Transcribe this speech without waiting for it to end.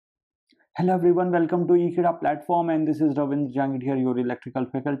Hello everyone, welcome to Ekeeda platform, and this is Ravindra Jangid here, your electrical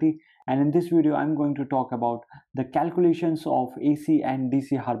faculty. And in this video, I'm going to talk about the calculations of AC and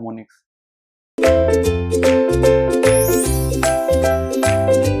DC harmonics.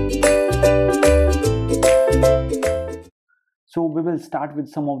 So we will start with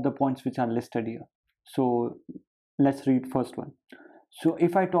some of the points which are listed here. So let's read first one. So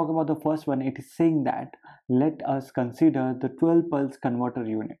if I talk about the first one, it is saying that let us consider the 12 pulse converter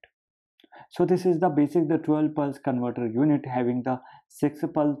unit. So this is the 12 pulse converter unit having the 6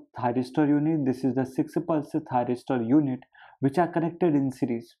 pulse thyristor unit. This is the 6 pulse thyristor unit which are connected in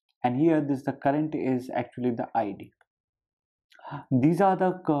series, and here the current is actually the ID. These are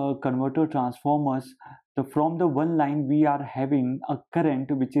the converter transformers. From the one line we are having a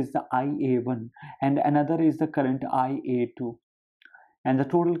current which is the IA1 and another is the current IA2, and the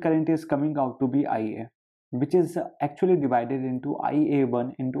total current is coming out to be IA, which is actually divided into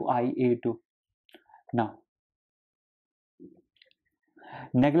IA1 into IA2. Now,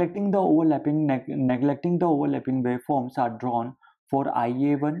 neglecting the overlapping waveforms are drawn for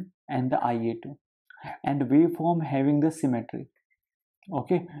IA1 and the IA2, and waveform having the symmetry.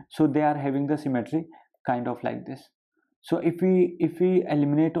 Okay, so they are having the symmetry kind of like this. So if we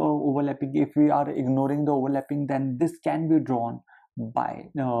eliminate or overlapping, if we are ignoring the overlapping, then this can be drawn by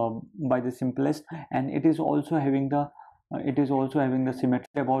the simplest, and it is also having the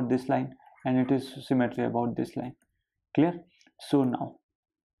symmetry about this line, and it is symmetry about this line. Clear? So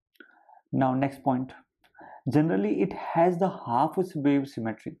now next point. Generally it has the half wave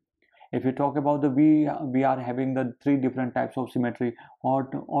symmetry. If you talk about the we are having the three different types of symmetry: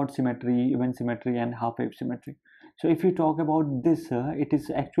 odd symmetry, even symmetry, and half wave symmetry. So if you talk about this, it is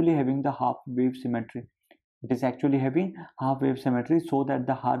actually having the half wave symmetry. It is actually having half wave symmetry, so that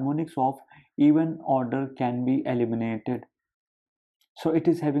the harmonics of even order can be eliminated. So it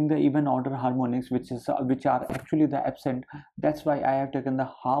is having the even order harmonics which are actually the absent. That's why I have taken the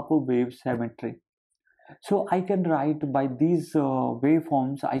half wave symmetry. So I can write by these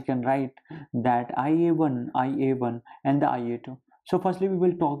waveforms, I can write that IA1 and the IA2. So firstly we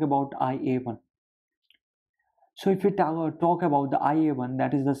will talk about IA1. So if we talk about the IA1,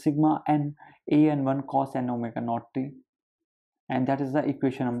 that is the sigma n an1 cos n omega naught t, and that is the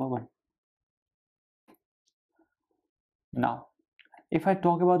equation number 1. Now if I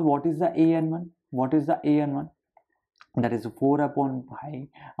talk about what is the an1, that is 4 upon pi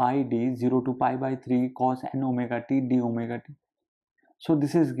id 0 to pi by 3 cos n omega t d omega t. So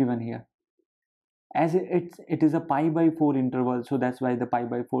this is given here as it is a pi by 4 interval, so that's why the pi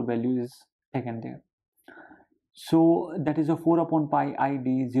by 4 value is taken there. So that is a 4 upon pi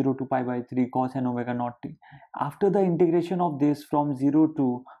id 0 to pi by 3 cos n omega naught t. After the integration of this from 0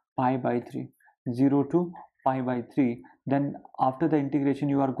 to pi by 3, then after the integration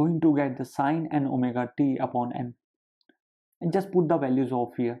you are going to get the sine n omega t upon n, and just put the values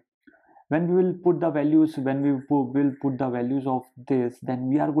of here. When we will put the values of this, then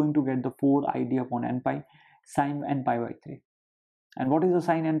we are going to get the 4 id upon n pi sine n pi by 3. And what is the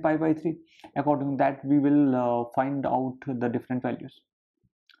sine n pi by 3? According to that we will find out the different values.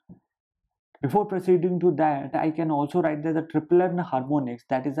 Before proceeding to that, I can also write that the triplet harmonics,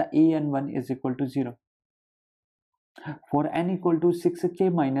 that is the an1 is equal to 0 for n equal to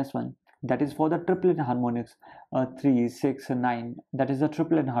 6k minus 1, that is for the triplet harmonics, 3 6 9, that is the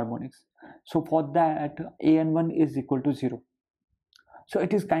triplet harmonics. So for that an1 is equal to 0. So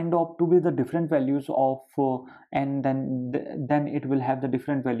it is kind of to be the different values of and then it will have the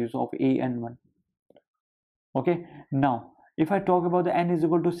different values of an1. Okay, now if I talk about the n is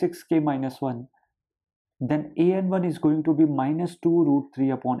equal to 6k minus 1, then an1 is going to be minus 2 root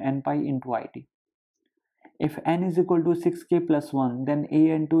 3 upon n pi into id. If n is equal to 6k plus 1, then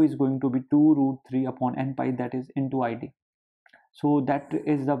an2 is going to be 2 root 3 upon n pi, that is into id. So that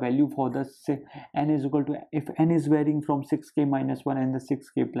is the value for the n is equal to, if n is varying from 6k minus 1 and the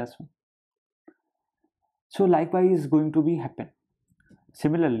 6k plus 1. So likewise is going to be happen.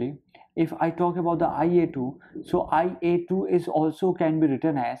 Similarly, if I talk about the IA2, so IA2 is also can be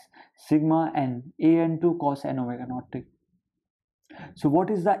written as sigma n an2 cos n omega naught t. So what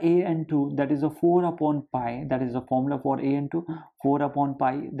is the an2? That is a 4 upon pi, that is the formula for an2, 4 upon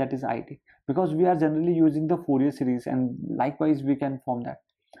pi, that is id, because we are generally using the Fourier series, and likewise we can form that.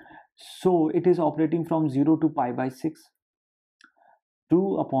 So it is operating from 0 to pi by 6,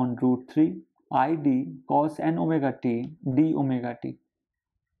 2 upon root 3 id cos n omega t d omega t.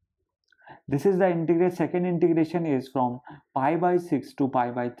 This is the second integration is from pi by 6 to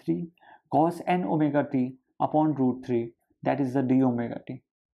pi by 3 cos n omega t upon root 3, that is the d omega t.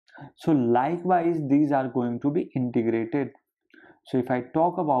 So likewise these are going to be integrated. So if I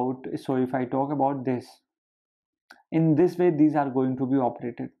talk about this, in this way these are going to be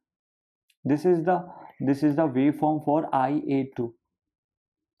operated. This is the waveform for IA2.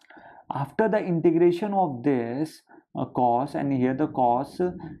 After the integration of this cos, and here the cos,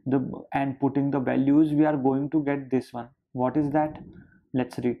 and putting the values, we are going to get this one. What is that?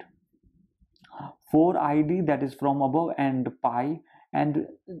 Let's read. 4id, that is from above, and pi, and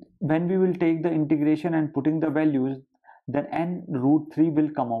when we will take the integration and putting the values, then n root 3 will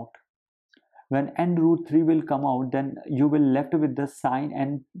come out. When n root 3 will come out, then you will left with the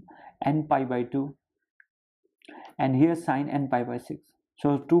sine n pi by 2, and here sine n pi by 6.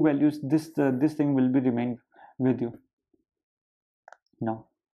 So two values, this thing will be remain with you. Now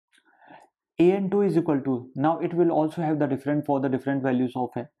an2 is equal to, now it will also have the different for the different values of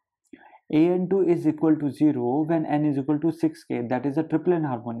n. an2 is equal to 0 when n is equal to 6k, that is a triplet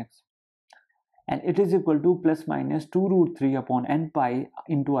harmonics, and it is equal to plus minus 2 root 3 upon n pi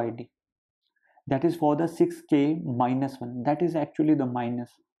into id. That is for the 6k minus 1, that is actually the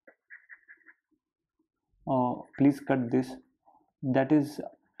minus. Please cut this. That is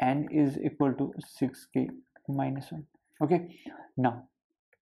n is equal to 6k minus 1. Okay, now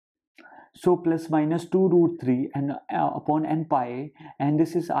so plus minus 2 root 3 and upon n pi, and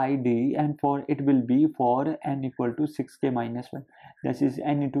this is id, and for it will be for n equal to 6k minus 1. This is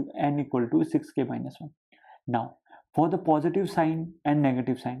n into n equal to 6k minus 1. Now for the positive sign and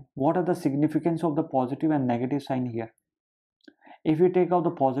negative sign, what are the significance of the positive and negative sign here? If you take out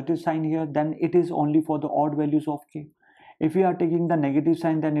the positive sign here, then it is only for the odd values of k. If we are taking the negative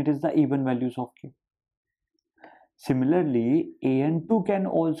sign, then it is the even values of k. Similarly, an2 can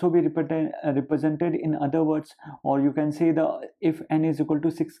also be represented in other words, or you can say the if n is equal to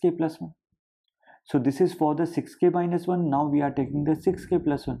 6k plus 1. So this is for the 6k minus 1. Now we are taking the 6k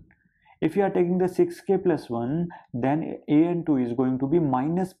plus 1. If you are taking the 6k plus 1, then an2 is going to be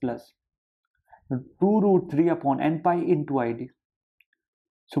minus plus 2 root 3 upon n pi into id.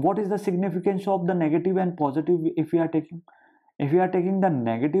 So what is the significance of the negative and positive if we are taking? If we are taking the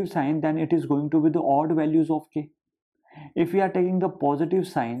negative sign, then it is going to be the odd values of k. If we are taking the positive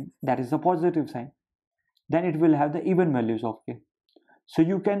sign, that is the positive sign, then it will have the even values of k. So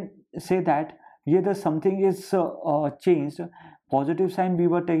you can say that here the something is changed. Positive sign we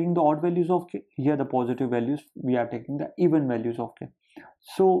were taking the odd values of k, here the positive values we are taking the even values of k.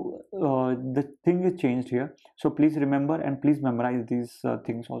 So the thing is changed here. So please remember and please memorize these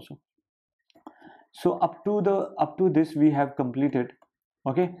things also. So up to this we have completed.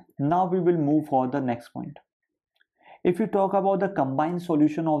 Okay, now we will move for the next point. If you talk about the combined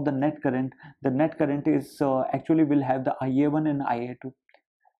solution of the net current, the net current is actually will have the IA1 and IA2,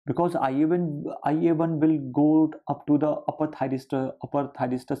 because IA1 will go up to the upper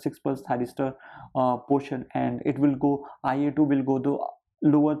thyristor 6 pulse thyristor portion, and it will go, IA2 will go to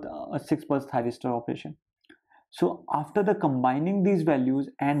lower 6 pulse thyristor operation. So after the combining these values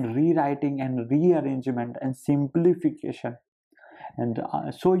and rewriting and rearrangement and simplification, and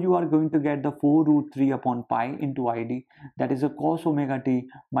so you are going to get the 4 root 3 upon pi into id, that is a cos omega t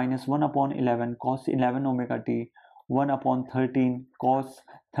minus 1 upon 11 cos 11 omega t, 1 upon 13 cos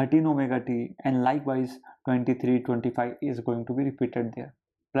 13 omega t, and likewise 23 25 is going to be repeated there,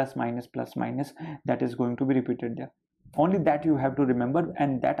 plus minus that is going to be repeated there. Only that you have to remember,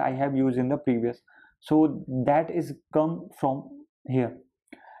 and that I have used in the previous, so that is come from here.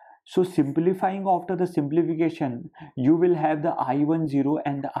 So simplifying, after the simplification, you will have the I10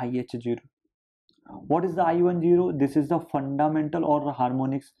 and the IH0. What is the I10? This is the fundamental or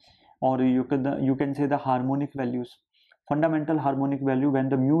harmonics, or you can say the harmonic values. Fundamental harmonic value when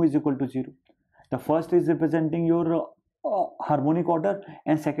the mu is equal to 0. The first is representing your harmonic order,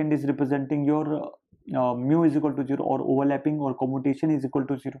 and second is representing your mu is equal to 0, or overlapping or commutation is equal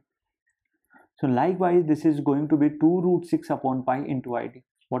to 0. So likewise, this is going to be 2 root 6 upon pi into id.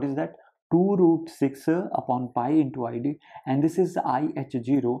 What is that? 2 root 6 upon pi into id, and this is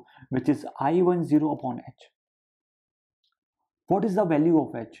IH0, which is I10 upon h. What is the value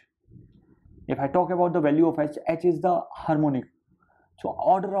of h? If I talk about the value of h, h is the harmonic. So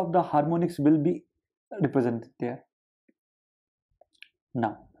order of the harmonics will be represented there.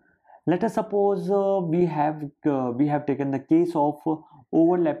 Now, let us suppose we have taken the case of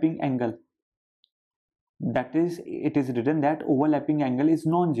overlapping angle. That is, it is written that overlapping angle is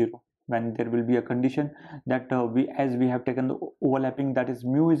non-zero when there will be a condition that we have taken the overlapping, that is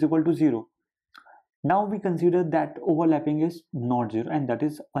mu is equal to 0. Now we consider that overlapping is not 0 and that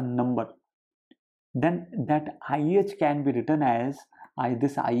is a number. Then that IH can be written as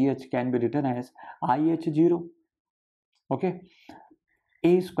IH can be written as IH0. Okay,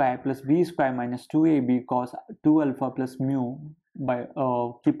 a square plus b square minus 2ab cos 2 alpha plus mu by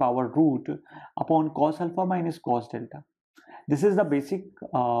की power root upon cos alpha minus cos delta. This is the basic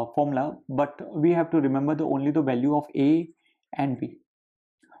formula, but we have to remember only the value of A and B.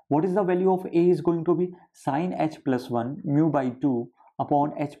 What is the value of A is going to be sine h plus 1 mu by 2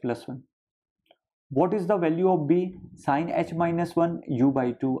 upon h plus 1. What is the value of B? Sine h minus 1 u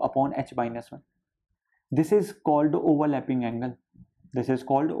by 2 upon h minus 1. This is called overlapping angle. This is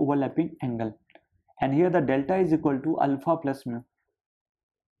called overlapping angle. And here the delta is equal to alpha plus mu.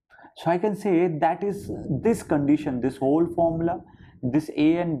 So I can say that is this condition, this whole formula, this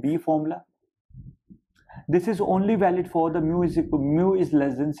A and B formula, this is only valid for the mu is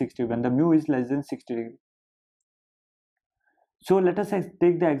less than 60, when the mu is less than 60 degree. So let us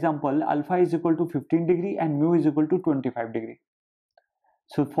take the example, alpha is equal to 15 degree and mu is equal to 25 degree.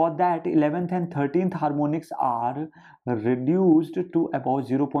 So for that 11th and 13th harmonics are reduced to about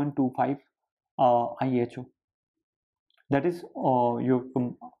 0.25 IHO. That is your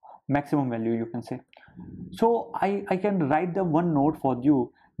maximum value, you can say. So I can write the one note for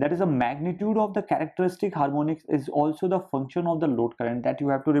you, that is the magnitude of the characteristic harmonics is also the function of the load current. That you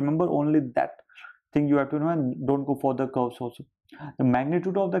have to remember, only that thing you have to know, and don't go for the curves also. The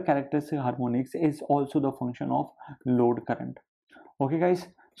magnitude of the characteristic harmonics is also the function of load current. Okay guys,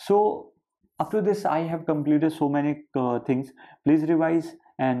 so after this I have completed so many things. Please revise,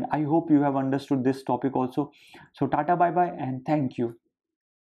 and I hope you have understood this topic also. So tata, bye bye, and thank you.